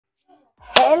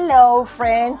Hello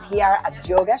friends, here at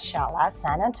Yoga Shala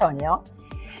San Antonio,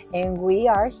 and we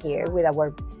are here with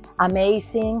our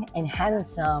amazing and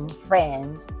handsome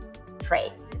friend, Trey.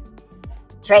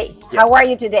 Trey, Yes. How are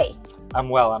you today? I'm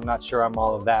well. I'm not sure I'm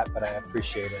all of that, but I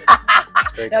appreciate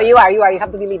it. No, you are. You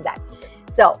have to believe that.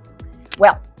 So,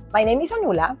 well, my name is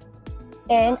Annula,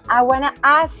 and I want to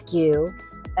ask you,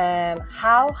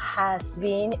 how has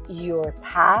been your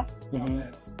path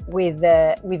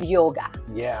with yoga?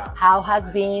 Yeah. How has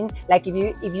been, like, if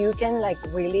you can like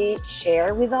really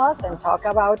share with us and talk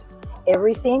about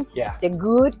everything, Yeah. the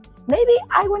good, maybe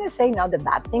I want to say not the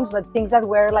bad things, but things that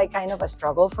were like kind of a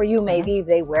struggle for you, maybe if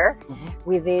they were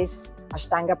with this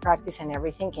Ashtanga practice and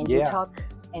everything. Can you talk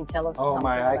and tell us Oh something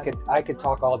my, about I could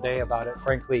talk all day about it,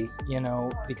 frankly,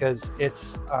 because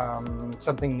it's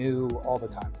something new all the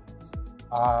time.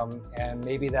 And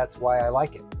maybe that's why I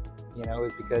like it,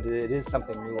 is because it is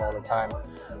something new all the time.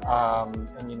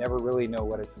 And you never really know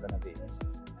what it's going to be.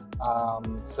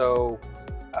 So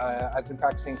I've been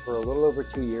practicing for a little over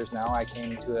 2 years now. I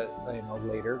came to it,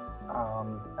 later.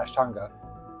 Ashtanga.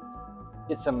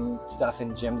 Did some stuff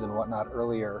in gyms and whatnot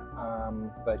earlier,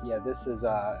 but yeah, this is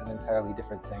an entirely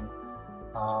different thing,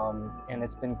 and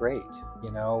it's been great.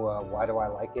 Why do I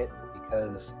like it?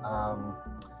 Because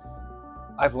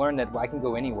I've learned that I can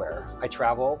go anywhere. I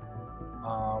travel,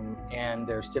 and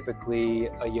there's typically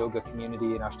a yoga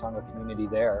community, an Ashtanga community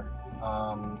there,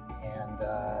 and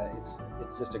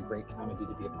it's just a great community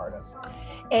to be a part of.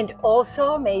 And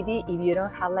also, maybe if you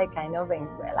don't have like kind of,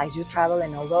 as you travel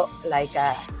and although like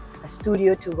a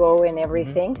studio to go and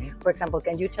everything. For example,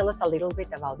 can you tell us a little bit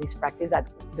about this practice that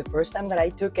the first time that I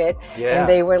took it, and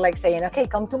they were like saying, okay,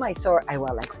 come to Mysore. I was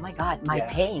like, oh my God, my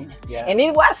pain. And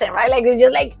it wasn't, right? Like, it's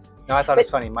just like. No, I thought it was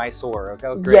funny, Mysore. Okay,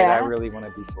 oh, great, I really want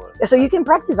to be sore. So you can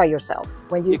practice by yourself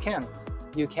when you.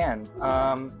 You can.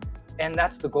 And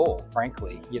that's the goal,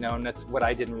 frankly, and that's what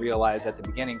I didn't realize at the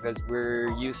beginning, because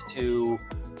we're used to,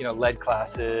 lead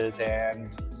classes and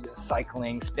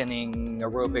cycling, spinning,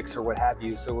 aerobics, or what have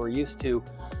you. So we're used to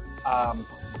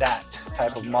that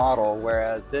type of model,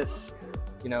 whereas this,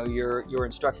 your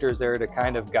instructor is there to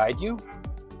kind of guide you.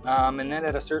 And then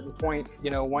at a certain point,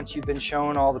 once you've been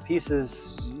shown all the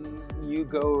pieces, you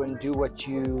go and do what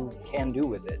you can do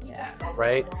with it,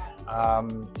 right?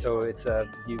 So it's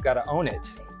you've got to own it,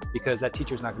 because that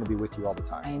teacher's not going to be with you all the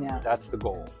time. I know. That's the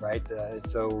goal, right?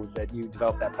 So that you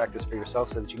develop that practice for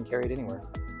yourself so that you can carry it anywhere.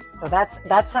 So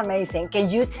that's amazing. Can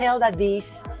you tell that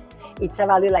it's a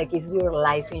value, like it's your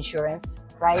life insurance,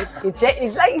 right? It's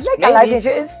like a life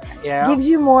insurance. Gives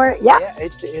you more.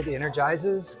 It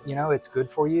energizes. It's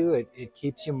good for you. It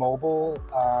keeps you mobile.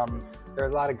 There are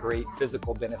a lot of great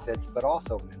physical benefits, but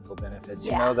also mental benefits.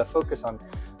 The focus on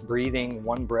breathing,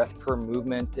 one breath per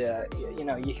movement.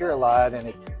 You hear a lot, and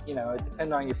it's it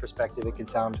depends on your perspective. It can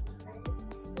sound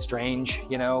strange,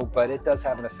 but it does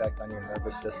have an effect on your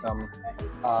nervous system.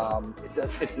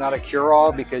 It's not a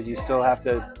cure-all, because you still have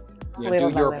to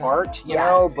do your part,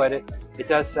 but it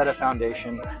does set a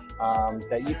foundation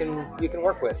that you can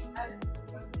work with.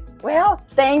 Well,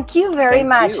 thank you very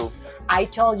much. You. I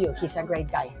told you he's a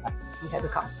great guy. You had to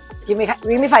come. Give me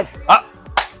 5. Ah.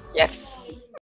 Yes.